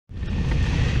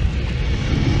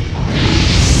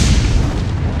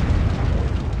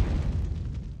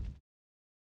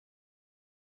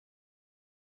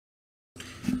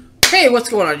what's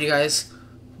going on, you guys?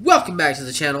 Welcome back to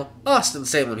the channel. Austin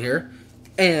Salem here.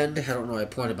 And, I don't know why I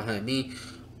pointed behind me.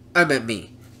 I meant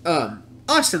me.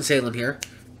 Austin Salem here.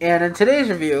 And in today's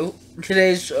review, fuck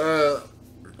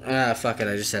it,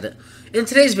 I just said it. In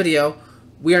today's video,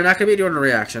 we are not going to be doing a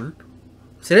reaction.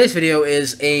 Today's video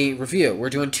is a review. We're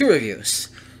doing two reviews.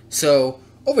 So,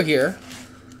 over here,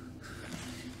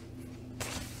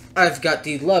 I've got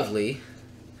the lovely,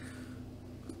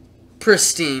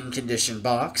 pristine condition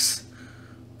box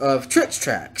of Trix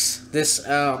Trax. This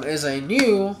is a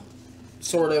new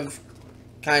sort of,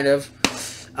 kind of,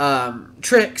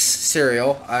 Trix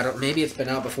cereal. Maybe it's been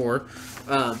out before,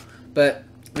 but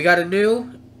we got a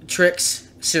new Trix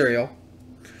cereal,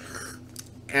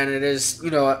 and it is,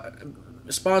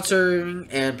 sponsoring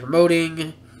and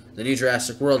promoting the new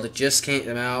Jurassic World that just came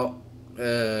out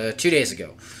 2 days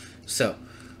ago. So,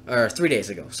 or 3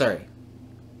 days ago, sorry.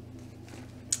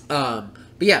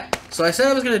 But yeah, so I said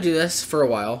I was going to do this for a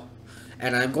while,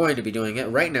 and I'm going to be doing it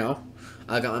right now.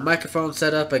 I got my microphone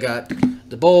set up, I got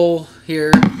the bowl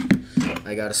here,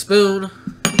 I got a spoon,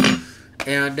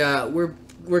 and we're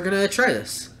going to try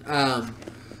this. I'm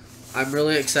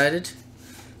really excited.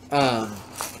 I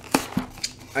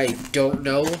don't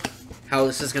know how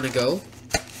this is going to go.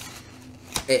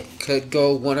 It could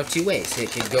go one of two ways.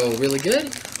 It could go really good,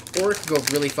 or it could go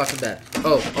really fucking bad.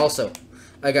 Oh, also,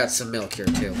 I got some milk here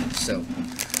too. So,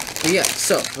 but yeah,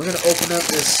 so we're gonna open up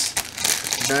this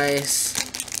nice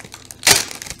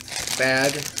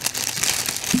bag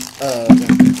of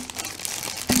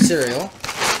cereal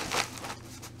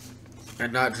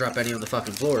and not drop any on the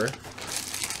fucking floor.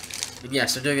 And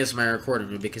yes, I'm doing this in my recording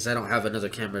room because I don't have another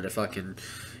camera to fucking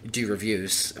do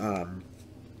reviews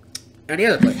any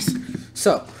other place.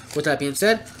 So, with that being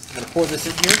said, I'm gonna pour this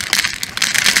in here.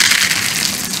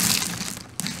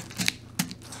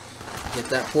 Get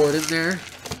that poured in there,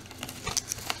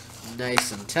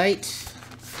 nice and tight.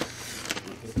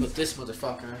 I'm gonna put this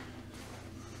motherfucker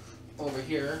over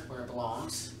here where it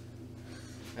belongs.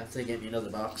 After they get me another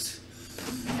box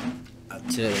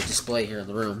to display here in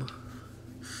the room.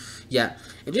 Yeah,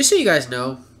 and just so you guys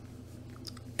know,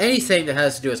 anything that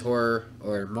has to do with horror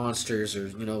or monsters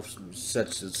or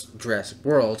such as Jurassic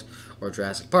World or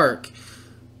Jurassic Park,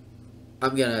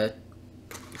 I'm gonna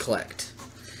collect.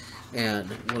 And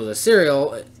one of the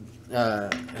cereal, the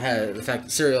fact that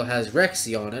cereal has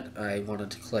Rexy on it, I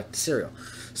wanted to collect the cereal.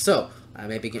 So, I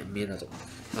may be getting me another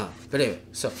one. But anyway,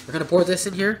 so we're going to pour this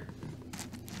in here.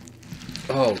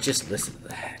 Oh, just listen to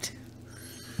that.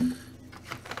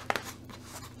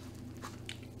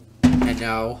 And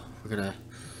now, we're going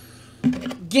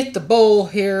to get the bowl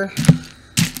here.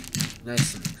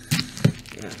 Nice and,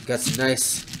 yeah, got some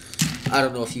nice, I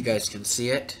don't know if you guys can see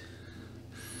it.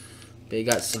 But you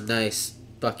got some nice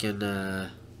fucking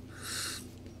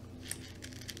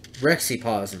Rexy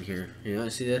paws in here. You want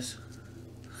to see this?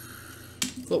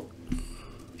 Oh,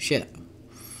 shit.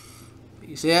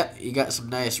 You see that? You got some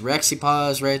nice Rexy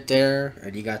paws right there.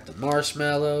 And you got the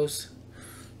marshmallows.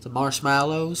 The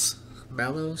marshmallows.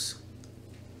 Mallows.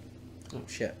 Oh,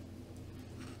 shit.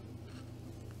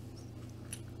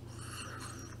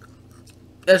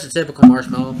 That's a typical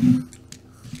marshmallow.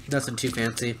 Nothing too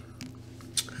fancy.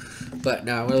 But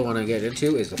now what I want to get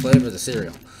into is the flavor of the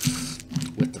cereal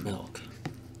with the milk.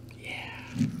 Yeah.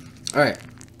 Alright.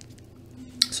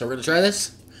 So we're going to try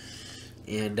this.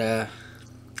 And,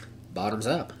 bottoms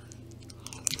up.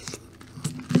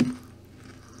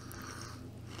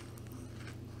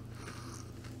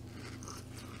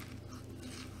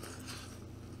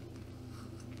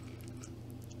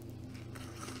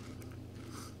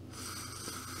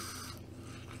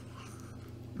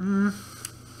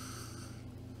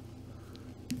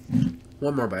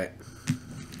 One more bite.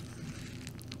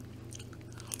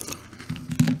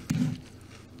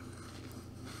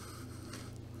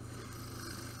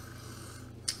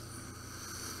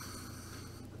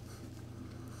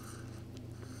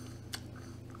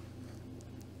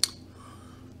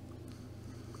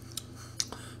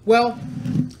 Well,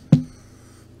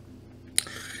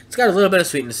 it's got a little bit of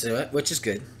sweetness to it, which is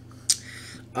good.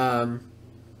 But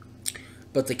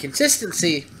the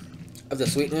consistency of the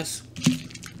sweetness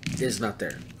is not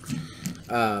there.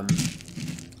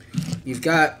 You've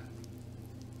got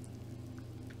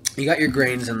your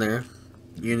grains in there.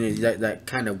 That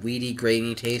kind of weedy,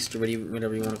 grainy taste, or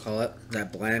whatever you want to call it.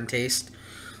 That bland taste.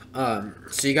 So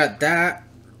you got that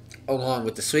along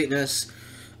with the sweetness.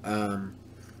 And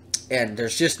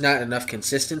there's just not enough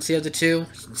consistency of the two.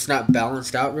 It's not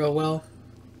balanced out real well.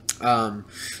 The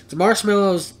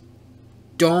marshmallows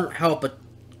don't help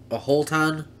a whole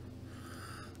ton.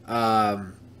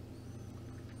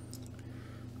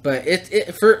 But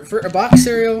for a box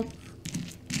cereal,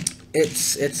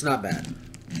 it's not bad.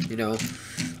 You know,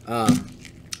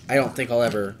 I don't think I'll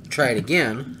ever try it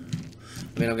again.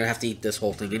 I mean, I'm gonna have to eat this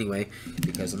whole thing anyway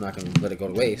because I'm not gonna let it go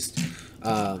to waste.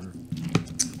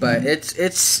 But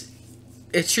it's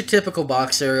your typical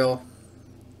box cereal.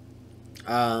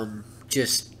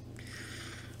 Just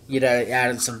you know,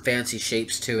 added some fancy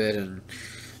shapes to it, and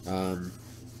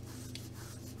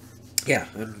yeah,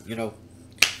 and you know,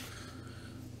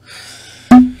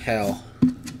 hell,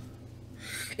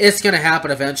 it's gonna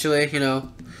happen eventually. You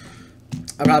know,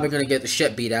 I'm probably gonna get the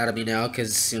shit beat out of me now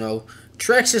because you know,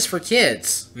 Trix is for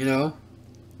kids. You know,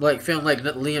 like film like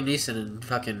Liam Neeson and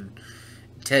fucking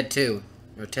Ted 2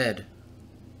 or Ted,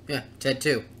 yeah, Ted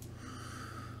 2.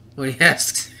 When he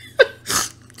asks,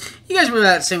 you guys remember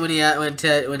that scene when he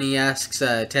asks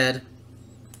Ted,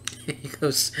 he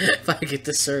goes, "If I get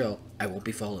this cereal, I won't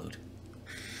be followed."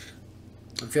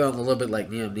 I'm feeling a little bit like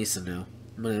Liam Neeson now.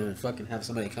 I'm gonna fucking have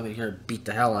somebody come in here and beat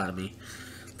the hell out of me.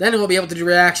 Then I won't be able to do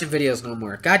reaction videos no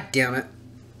more. God damn it.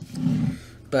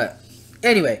 But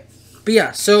anyway, but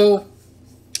yeah, so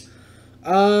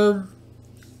I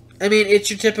mean, it's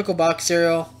your typical box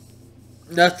cereal.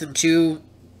 Nothing too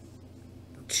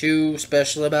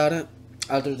special about it,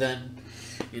 other than,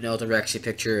 you know, the Rexy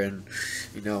picture and,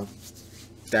 you know,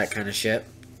 that kind of shit.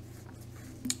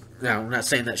 Now, I'm not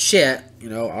saying that shit, you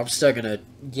know, I'm still gonna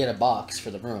get a box for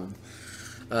the room,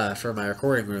 for my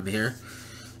recording room here,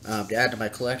 to add to my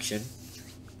collection.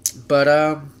 But,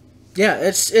 yeah,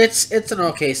 it's an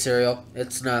okay cereal.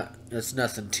 It's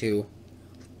nothing too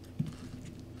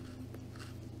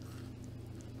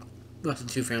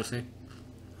fancy.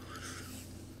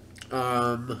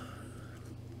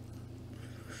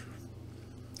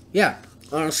 Yeah,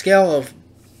 on a scale of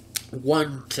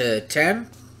 1 to 10,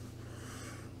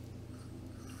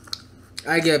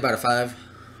 I give it about a 5.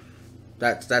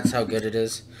 That's how good it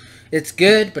is. It's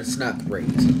good, but it's not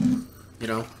great. You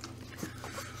know,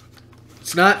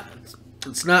 it's not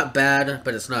bad,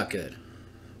 but it's not good.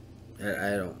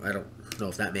 I don't know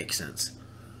if that makes sense.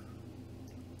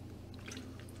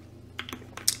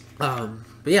 But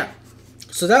yeah,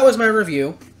 so that was my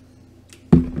review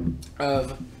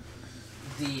of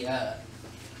the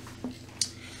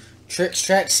Trix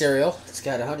Trax Cereal. It's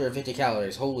got 150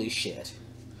 calories. Holy shit.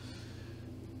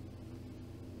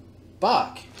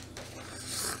 Fuck.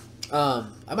 I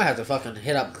might have to fucking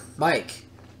hit up Mike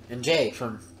and Jay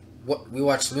from what we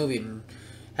watched the movie and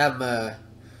have them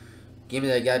give me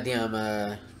that goddamn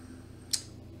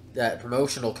that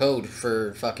promotional code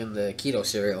for fucking the keto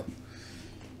cereal.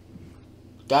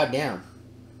 Goddamn.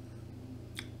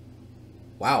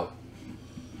 Wow.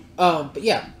 But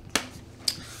yeah.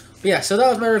 So that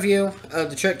was my review of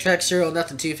the Trix Trax Cereal.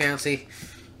 Nothing too fancy.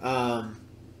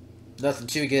 Nothing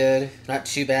too good. Not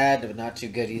too bad, but not too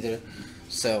good either.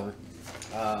 So,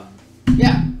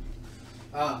 yeah.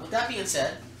 With that being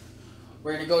said,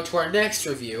 we're going to go to our next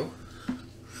review,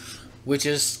 which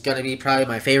is going to be probably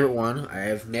my favorite one.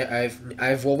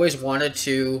 I've always wanted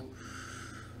to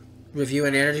review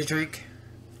an energy drink.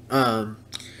 And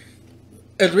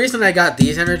the reason I got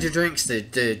these energy drinks, the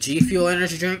GFuel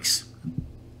energy drinks,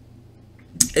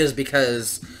 is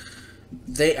because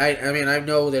I mean, I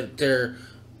know that they're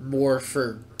more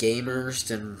for gamers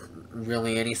than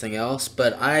really anything else,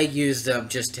 but I use them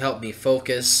just to help me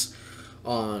focus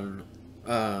on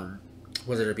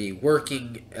whether it be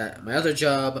working at my other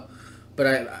job.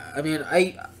 But I mean,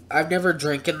 I've never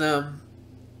drinking them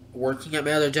working at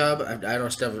my other job. I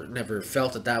just never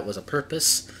felt that was a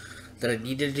purpose that I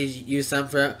needed to use them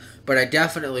for it. But I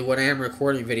definitely, when I am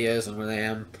recording videos and when I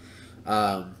am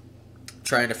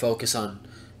trying to focus on,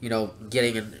 you know,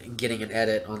 getting an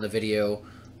edit on the video,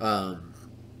 or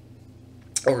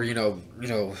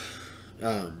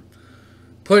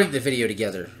putting the video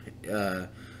together,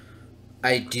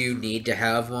 I do need to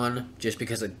have one just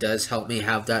because it does help me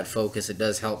have that focus. It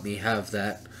does help me have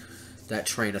that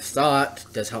train of thought.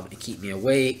 It does help me keep me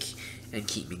awake and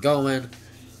keep me going.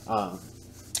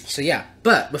 So yeah,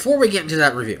 but before we get into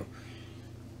that review,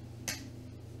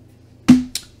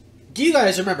 do you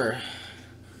guys remember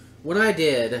when I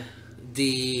did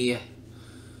the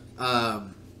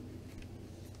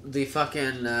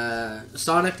fucking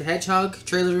Sonic the Hedgehog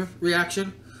trailer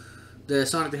reaction, the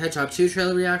Sonic the Hedgehog 2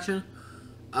 trailer reaction?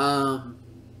 For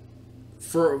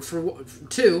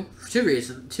two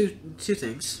reasons, two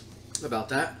things about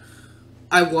that.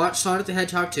 I watched Sonic the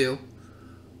Hedgehog 2.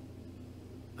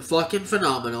 Fucking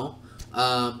phenomenal.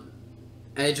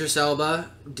 Idris Elba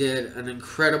did an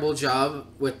incredible job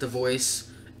with the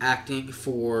voice acting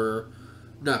for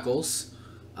Knuckles.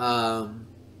 Jim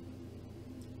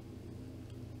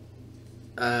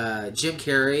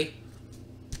Carrey,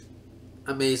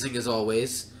 amazing as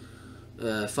always.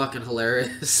 Fucking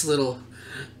hilarious little.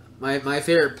 My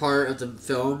favorite part of the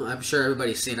film. I'm sure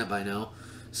everybody's seen it by now,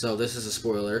 so this is a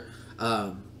spoiler.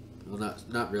 Well,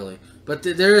 not really, but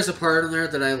there is a part in there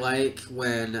that I like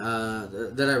when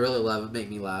that I really love and make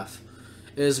me laugh.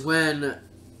 Is when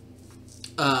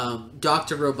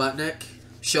Dr. Robotnik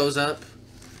shows up.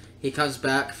 He comes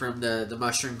back from the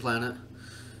mushroom planet,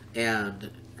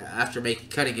 and after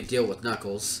cutting a deal with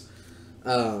Knuckles,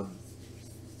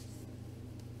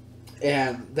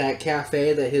 and that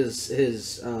cafe that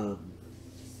his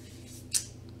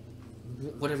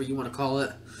whatever you want to call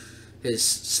it, his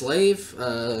slave,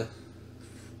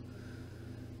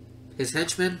 his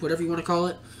henchman, whatever you want to call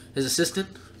it, his assistant.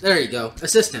 There you go,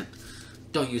 assistant.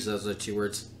 Don't use those other two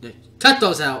words. Cut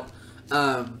those out.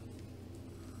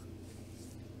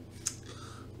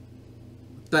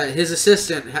 But his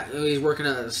assistant, he's working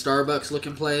at a Starbucks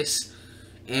looking place,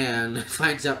 and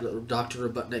finds out that Dr.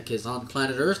 Robotnik is on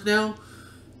planet Earth now.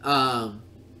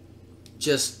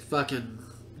 Just fucking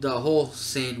the whole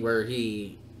scene where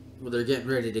they're getting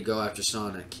ready to go after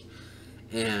Sonic,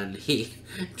 and he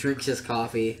drinks his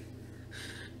coffee.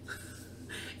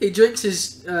 He drinks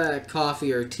his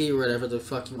coffee or tea or whatever the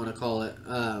fuck you want to call it,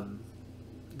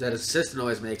 that his assistant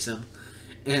always makes him,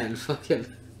 and fucking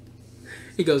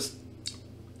he goes.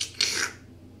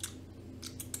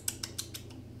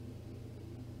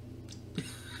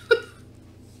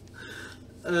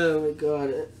 Oh my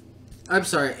god. I'm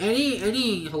sorry.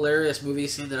 Any hilarious movie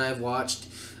scene that I've watched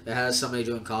that has somebody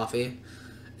doing coffee,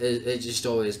 it just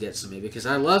always gets to me because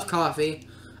I love coffee.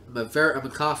 I'm a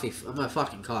fucking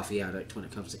coffee addict when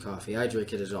it comes to coffee. I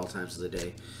drink it at all times of the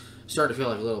day. I'm starting to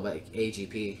feel like a little bit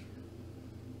AGP.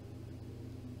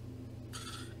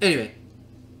 Anyway,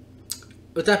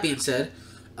 with that being said,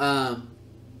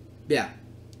 yeah.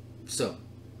 So,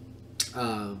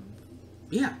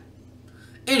 yeah.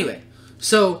 Anyway.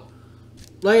 So,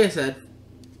 like I said,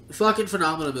 fucking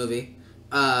phenomenal movie.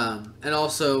 And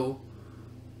also,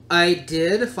 I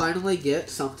did finally get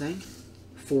something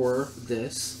for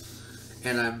this,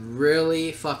 and I'm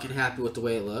really fucking happy with the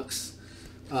way it looks.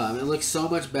 It looks so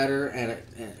much better, and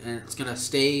it's gonna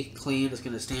stay clean. It's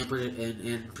gonna stay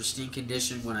in pristine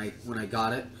condition when I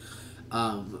got it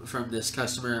from this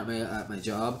customer at my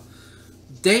job.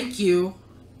 Thank you.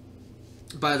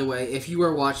 By the way, if you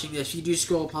are watching this, if you do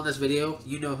scroll upon this video,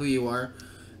 you know who you are.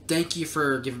 Thank you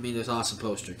for giving me this awesome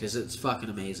poster, because it's fucking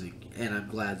amazing, and I'm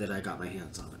glad that I got my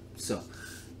hands on it. So,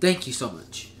 thank you so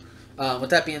much. With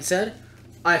that being said,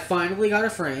 I finally got a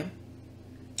frame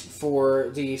for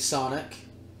the Sonic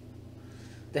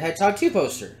the Hedgehog 2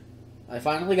 poster. I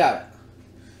finally got it.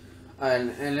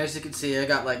 And as you can see, I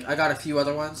got a few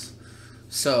other ones.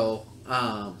 So,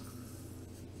 I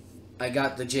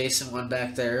got the Jason one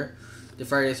back there. The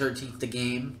Friday the 13th the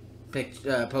game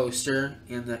poster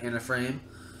in a frame.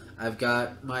 I've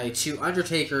got my 2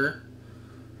 Undertaker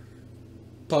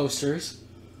posters.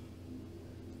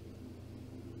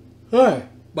 Oh,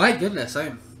 my goodness, I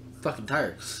am fucking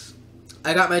tired.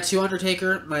 I got my 2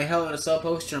 Undertaker, my Hell in a Cell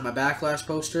poster, and my Backlash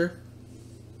poster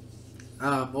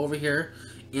over here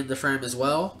in the frame as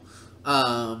well.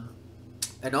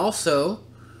 And also,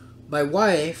 my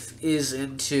wife is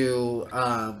into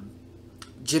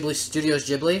Ghibli Studios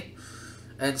Ghibli,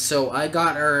 and so I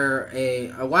got her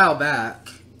a while back.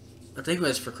 I think it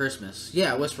was for Christmas.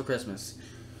 Yeah, it was for Christmas.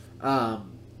 Or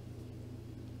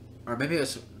maybe it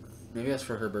was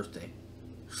for her birthday.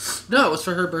 No, it was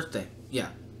for her birthday. Yeah.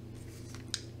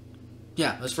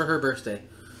 Yeah, it was for her birthday.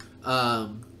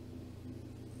 No,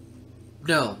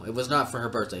 it was not for her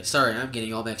birthday. Sorry, I'm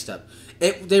getting all mixed up.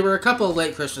 They were a couple of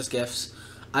late Christmas gifts.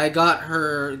 I got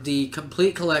her the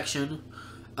complete collection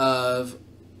of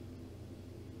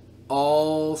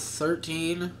all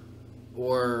 13,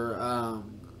 or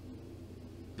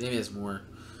maybe it's more.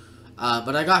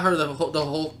 But I got her the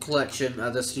whole collection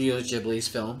of the Studio Ghibli's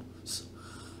films.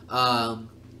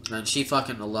 And she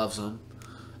fucking loves them.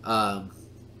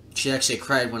 She actually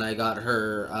cried when I got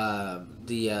her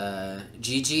the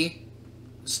Gigi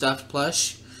stuffed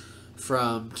plush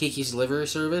from Kiki's Delivery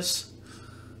Service.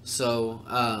 So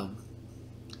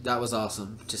that was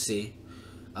awesome to see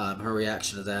her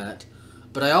reaction to that.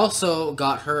 But I also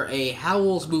got her a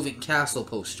Howl's Moving Castle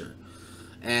poster,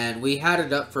 and we had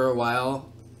it up for a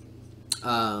while.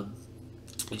 And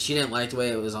she didn't like the way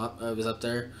it was up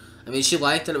there. I mean, she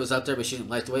liked that it was up there, but she didn't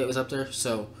like the way it was up there.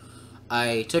 So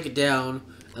I took it down,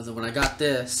 and then when I got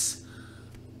this,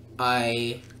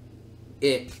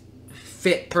 it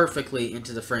fit perfectly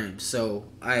into the frame. So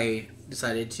I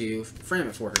decided to frame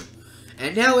it for her,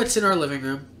 and now it's in our living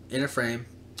room in a frame,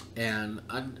 and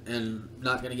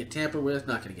not gonna get tampered with,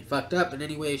 not gonna get fucked up in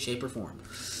any way, shape, or form,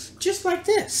 just like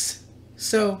this.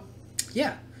 So,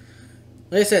 yeah.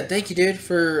 Like I said, thank you, dude,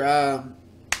 for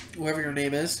whoever your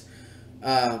name is.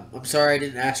 I'm sorry I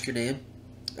didn't ask your name.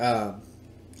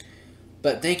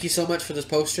 But thank you so much for this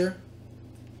poster.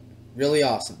 Really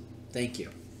awesome. Thank you.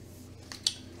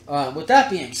 With that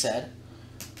being said,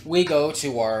 we go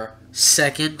to our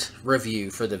second review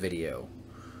for the video.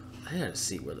 I gotta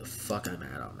see where the fuck I'm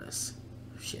at on this.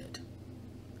 Shit.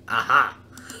 Aha!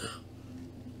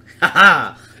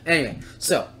 Haha! Anyway,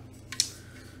 so.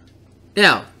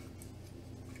 Now,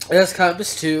 this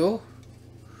comes to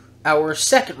our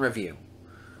second review.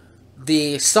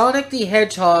 The Sonic the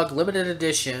Hedgehog Limited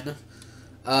Edition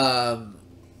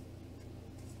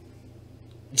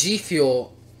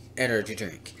GFuel energy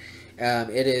drink.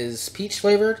 It is peach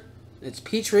flavored. It's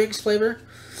peach rings flavor.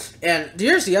 And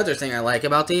here's the other thing I like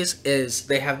about these is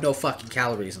they have no fucking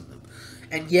calories in them.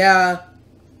 And yeah,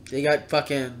 they got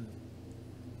fucking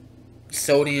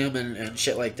sodium and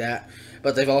shit like that.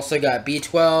 But they've also got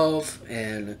B12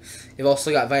 and they've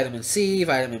also got vitamin C,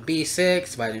 vitamin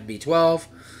B6, vitamin B12.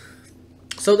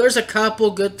 So there's a couple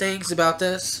good things about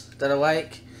this that I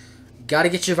like. Gotta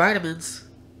get your vitamins.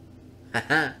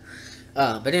 But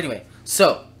anyway,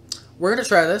 so we're gonna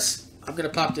try this. I'm gonna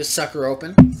pop this sucker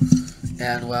open,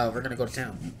 and well, we're gonna go to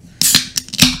town.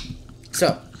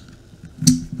 So,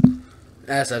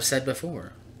 as I've said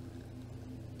before,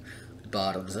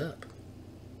 bottoms up.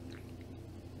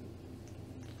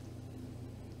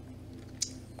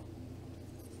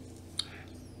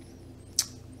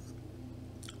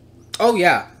 Oh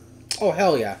yeah. Oh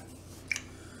hell yeah.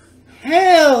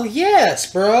 Hell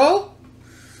yes, bro.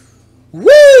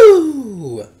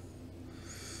 Woo!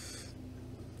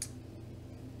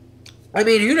 I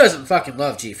mean, who doesn't fucking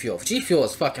love GFuel? GFuel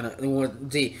is fucking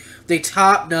the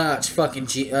top-notch fucking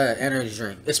energy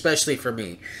drink, especially for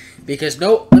me. Because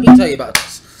let me tell you about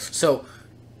this. So,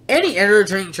 any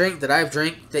energy drink that I've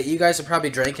drank that you guys have probably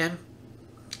drinking,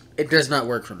 it does not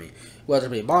work for me. Whether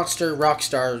it be Monster,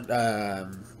 Rockstar,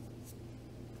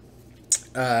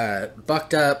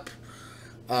 Bucked Up,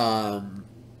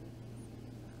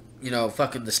 you know,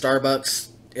 fucking the Starbucks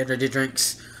energy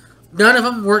drinks. None of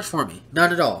them worked for me.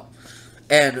 None at all.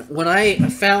 And when I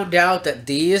found out that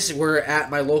these were at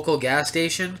my local gas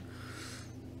station,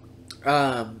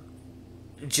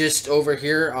 just over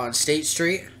here on State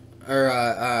Street,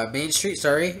 or Main Street,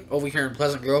 sorry, over here in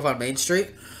Pleasant Grove on Main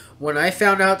Street, when I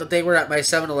found out that they were at my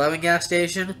 7-Eleven gas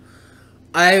station,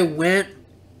 I went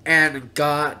and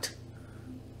got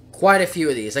quite a few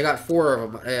of these. I got 4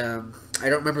 of them. I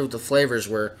don't remember what the flavors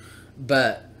were,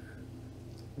 but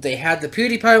they had the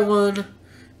PewDiePie one,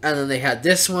 and then they had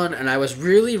this one, and I was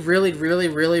really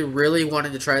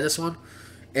wanting to try this one,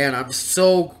 and I'm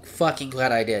so fucking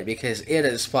glad I did, because it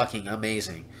is fucking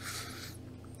amazing.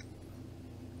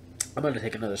 I'm gonna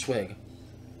take another swig.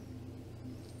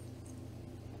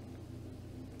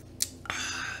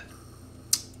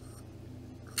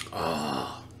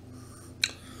 Oh.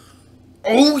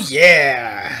 Oh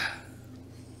yeah!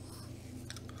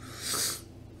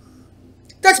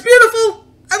 That's beautiful!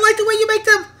 I like the way you make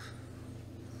them!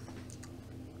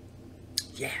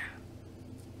 Yeah.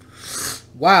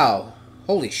 Wow.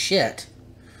 Holy shit.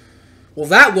 Well,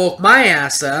 that woke my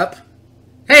ass up.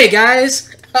 Hey,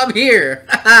 guys. I'm here.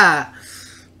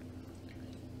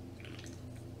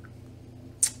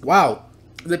 Wow.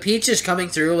 The peach is coming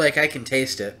through like I can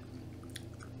taste it.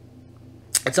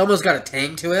 It's almost got a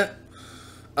tang to it.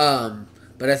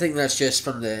 But I think that's just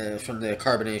from the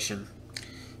carbonation.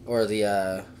 Or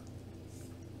the,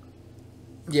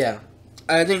 yeah.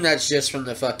 I think that's just from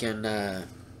the fucking,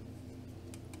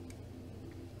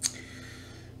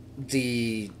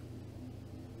 the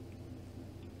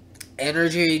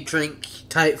energy drink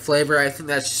type flavor. I think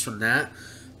that's just from that.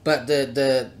 But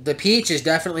the peach is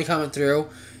definitely coming through,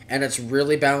 and it's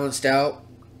really balanced out,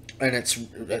 and it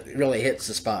really hits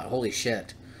the spot. Holy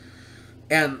shit.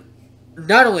 And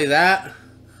not only that,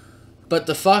 but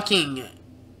the fucking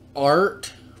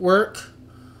artwork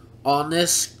on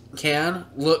this can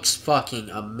looks fucking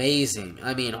amazing.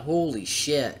 I mean, holy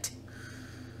shit.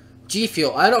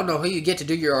 GFuel, I don't know who you get to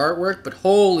do your artwork, but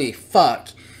holy fuck.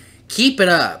 Keep it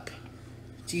up.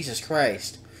 Jesus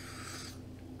Christ.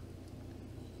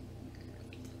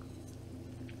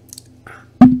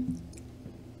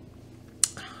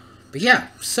 But yeah,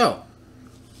 so.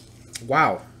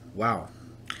 Wow. Wow.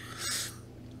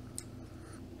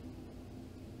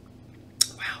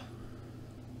 Wow.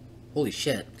 Holy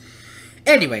shit.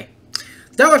 Anyway,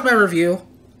 that was my review.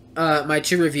 My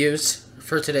 2 reviews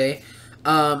for today.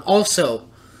 Also,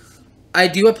 I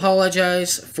do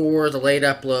apologize for the late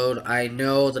upload. I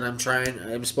know that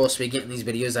I'm supposed to be getting these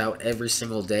videos out every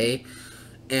single day.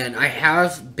 And I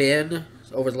have been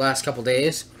over the last couple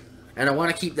days, and I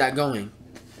want to keep that going.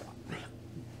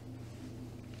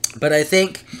 But I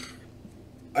think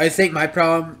my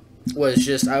problem was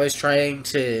just I was trying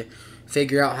to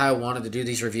figure out how I wanted to do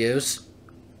these reviews.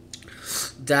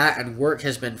 That and work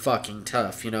has been fucking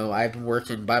tough. You know, I've been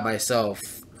working by myself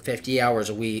 50 hours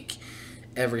a week,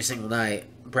 every single night,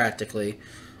 practically,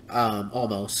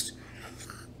 almost.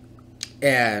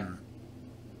 And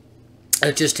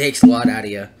it just takes a lot out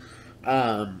of you,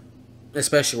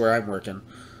 especially where I'm working.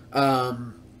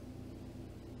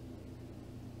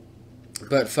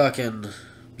 But fucking,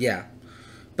 yeah.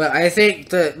 But I think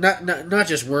that, not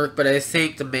just work, but I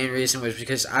think the main reason was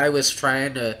because I was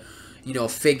trying to, you know,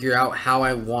 figure out how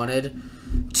I wanted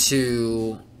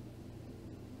to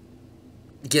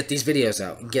get these videos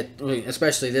out.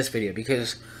 Especially this video,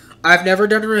 because I've never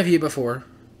done a review before.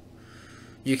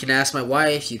 You can ask my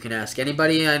wife, you can ask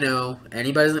anybody I know,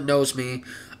 anybody that knows me.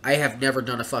 I have never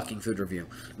done a fucking food review.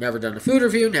 Never done a food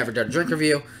review, never done a drink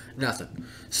review, nothing.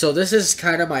 So this is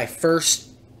kind of my first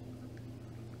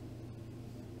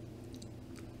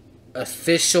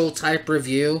official type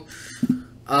review,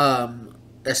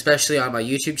 especially on my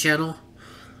YouTube channel.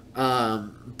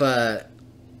 But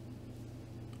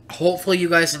hopefully you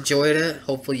guys enjoyed it.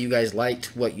 Hopefully you guys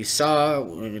liked what you saw,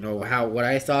 you know, what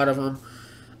I thought of them.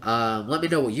 Let me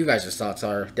know what you guys' thoughts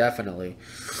are, definitely.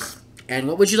 And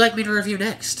what would you like me to review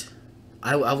next?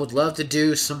 I would love to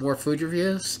do some more food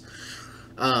reviews.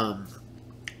 Maybe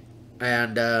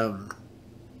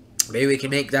we can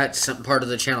make that some part of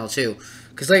the channel too.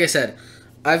 Because like I said,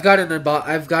 I've got an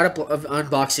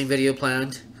unboxing video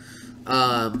planned.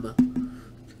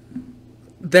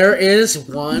 There is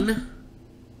one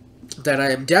that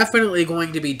I am definitely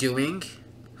going to be doing.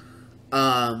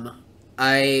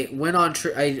 I went on.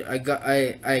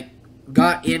 I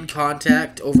got in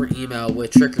contact over email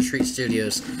with Trix Trax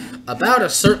Studios about a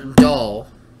certain doll.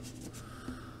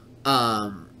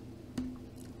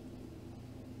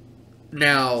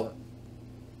 Now,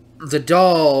 the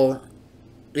doll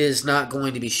is not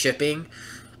going to be shipping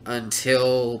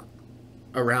until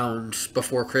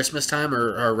before Christmas time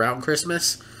or around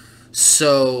Christmas.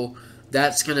 So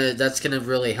that's gonna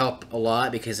really help a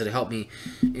lot, because it'll help me,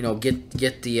 you know, get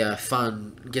the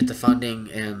funding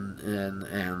and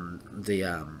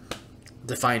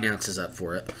the finances up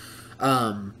for it.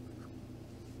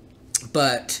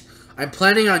 But I'm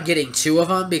planning on getting 2 of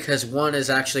them, because one is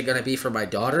actually going to be for my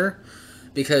daughter.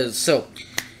 So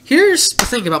here's the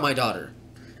thing about my daughter,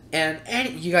 and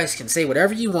you guys can say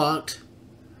whatever you want,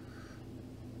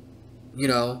 you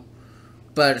know,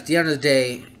 but at the end of the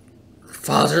day,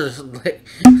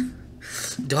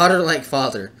 daughter like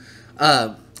father.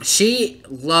 She's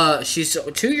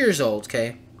 2 years old,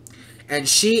 okay, and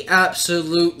she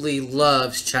absolutely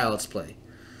loves Child's Play.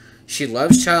 She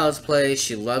loves Child's Play.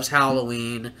 She loves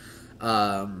Halloween.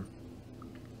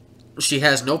 She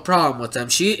has no problem with them.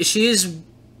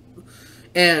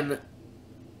 And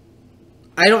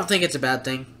I don't think it's a bad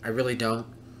thing. I really don't.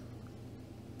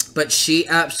 But she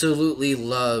absolutely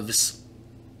loves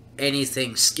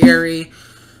anything scary,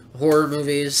 horror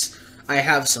movies. I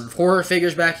have some horror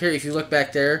figures back here. If you look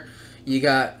back there, you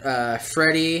got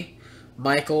Freddy,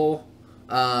 Michael,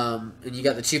 and you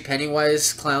got the 2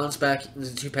 Pennywise clowns back, the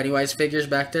 2 Pennywise figures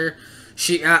back there.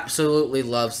 She absolutely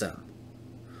loves them.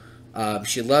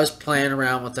 She loves playing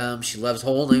around with them. She loves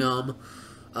holding them.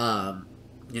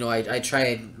 You know, I try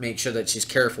and make sure that she's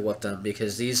careful with them,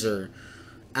 because these are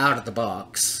out of the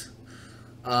box,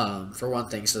 for one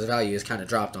thing, so the value is kind of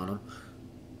dropped on them.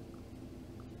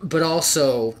 But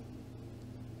also,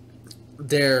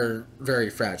 they're very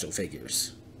fragile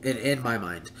figures, in my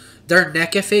mind. They're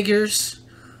NECA figures,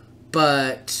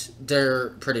 but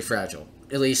they're pretty fragile,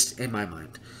 at least in my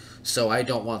mind. So I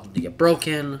don't want them to get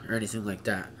broken or anything like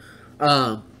that.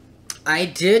 I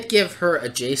did give her a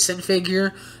Jason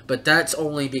figure, but that's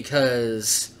only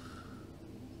because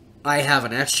I have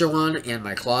an extra one in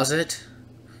my closet,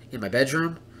 in my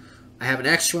bedroom. I have an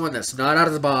extra one that's not out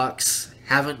of the box.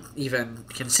 Haven't even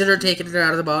considered taking it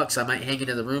out of the box. I might hang it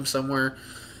in the room somewhere.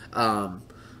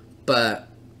 But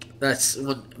that's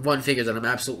one figure that I'm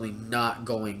absolutely not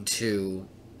going to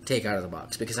take out of the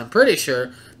box, because I'm pretty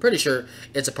sure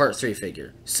it's a Part 3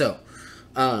 figure. So,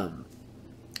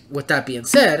 with that being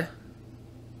said,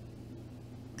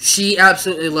 she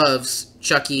absolutely loves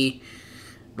Chucky,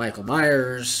 Michael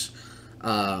Myers.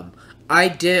 I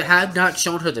have not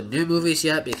shown her the new movies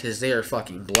yet, because they are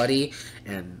fucking bloody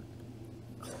and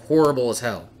horrible as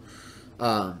hell.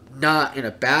 Not in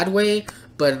a bad way,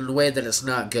 but in a way that it's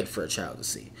not good for a child to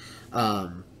see.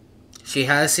 She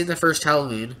has seen the first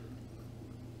Halloween,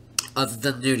 other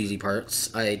than the nudity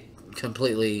parts. I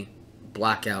completely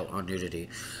blackout on nudity.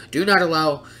 Do not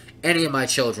allow any of my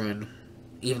children,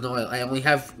 even though I only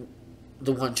have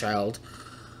the one child,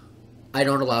 I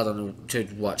don't allow them to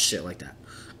watch shit like that.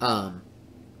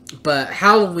 But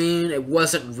Halloween, it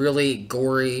wasn't really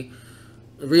gory.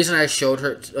 The reason I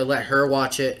let her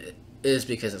watch it is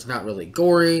because it's not really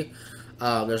gory.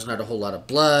 There's not a whole lot of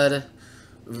blood.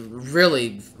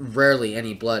 Really, rarely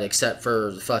any blood, except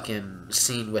for the fucking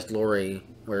scene with Lori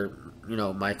where, you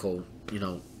know, Michael, you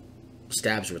know,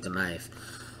 stabs her with a knife.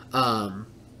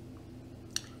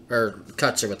 Or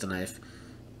cuts her with a knife.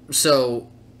 So,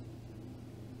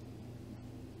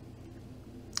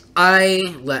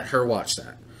 I let her watch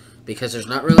that. Because there's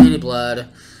not really any blood.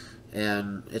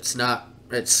 And it's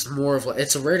more of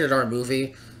it's a rated R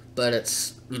movie. But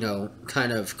it's, you know,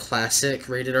 kind of classic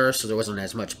rated R. So there wasn't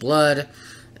as much blood.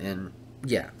 And,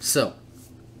 yeah. So,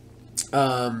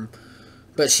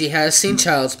 but she has seen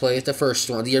Child's Play, the first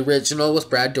one. The original with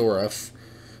Brad Dourif.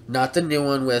 Not the new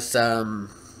one with,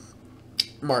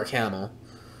 Mark Hamill.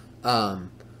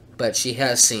 But she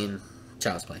has seen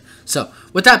Child's Play. So,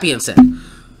 with that being said,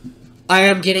 I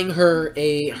am getting her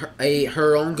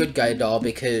her own Good Guy doll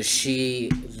because she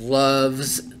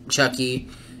loves Chucky,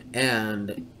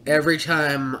 and every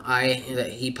time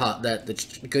that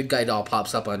the Good Guy doll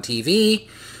pops up on TV,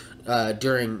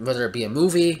 during whether it be a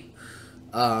movie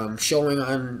showing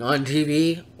on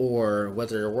TV, or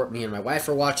whether me and my wife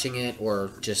are watching it,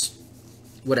 or just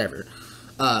whatever.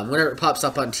 Whenever it pops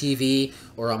up on TV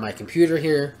or on my computer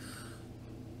here,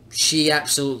 she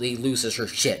absolutely loses her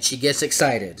shit. She gets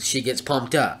excited. She gets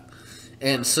pumped up.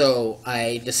 And so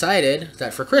I decided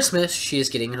that for Christmas, she is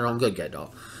getting her own Good Guy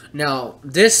doll. Now,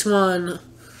 this one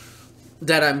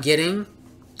that I'm getting,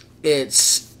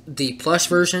 it's the plush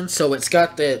version. So it's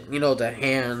got the, you know, the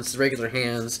hands, the regular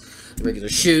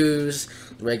shoes,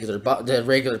 the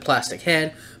regular plastic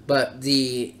head. But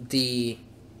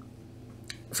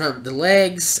from the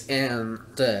legs and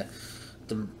the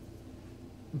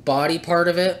body part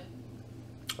of it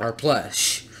are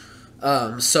plush.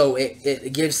 So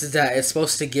it gives it that, it's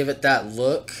supposed to give it that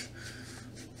look.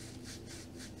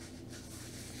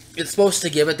 It's supposed to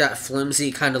give it that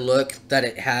flimsy kind of look that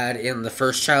it had in the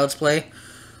first Child's Play.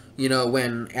 You know,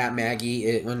 when Maggie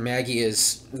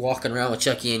is walking around with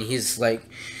Chucky and he's like,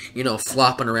 you know,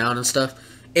 flopping around and stuff.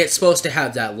 It's supposed to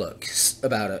have that look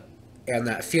about it and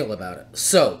that feel about it.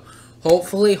 So,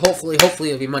 hopefully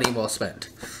it'll be money well spent.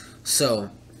 So,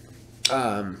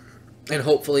 and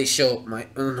hopefully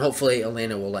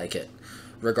Elena will like it,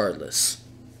 regardless.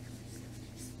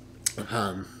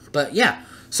 But yeah.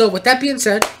 So with that being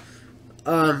said,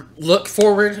 look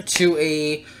forward to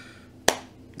a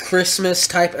Christmas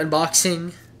type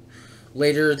unboxing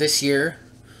later this year.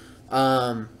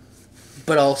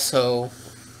 But also,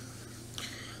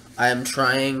 I am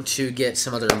trying to get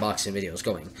some other unboxing videos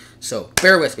going. So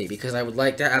bear with me, because I would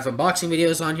like to have unboxing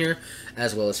videos on here,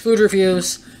 as well as food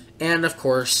reviews, and of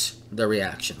course, the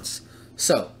reactions.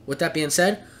 So, with that being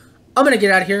said, I'm going to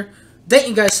get out of here. Thank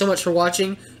you guys so much for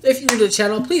watching. If you're new to the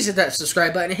channel, please hit that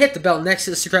subscribe button and hit the bell next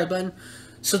to the subscribe button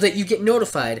so that you get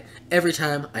notified every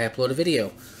time I upload a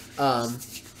video.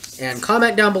 And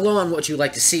comment down below on what you'd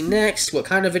like to see next, what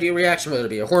kind of video reaction, whether it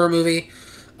be a horror movie,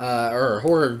 or a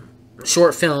horror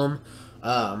short film,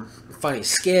 funny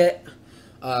skit,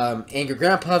 Angry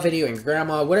Grandpa video, Angry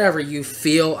Grandma, whatever you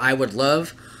feel I would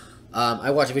love.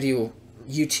 I watch video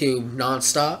YouTube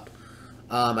nonstop.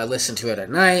 I listen to it at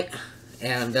night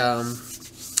and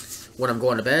when I'm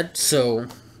going to bed. So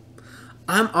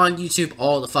I'm on YouTube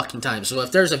all the fucking time. So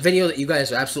if there's a video that you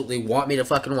guys absolutely want me to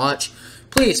fucking watch,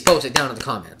 please post it down in the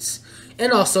comments.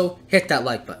 And also hit that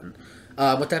like button.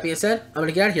 With that being said, I'm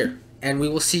gonna get out of here, and we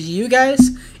will see you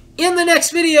guys in the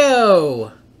next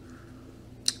video.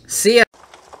 See ya.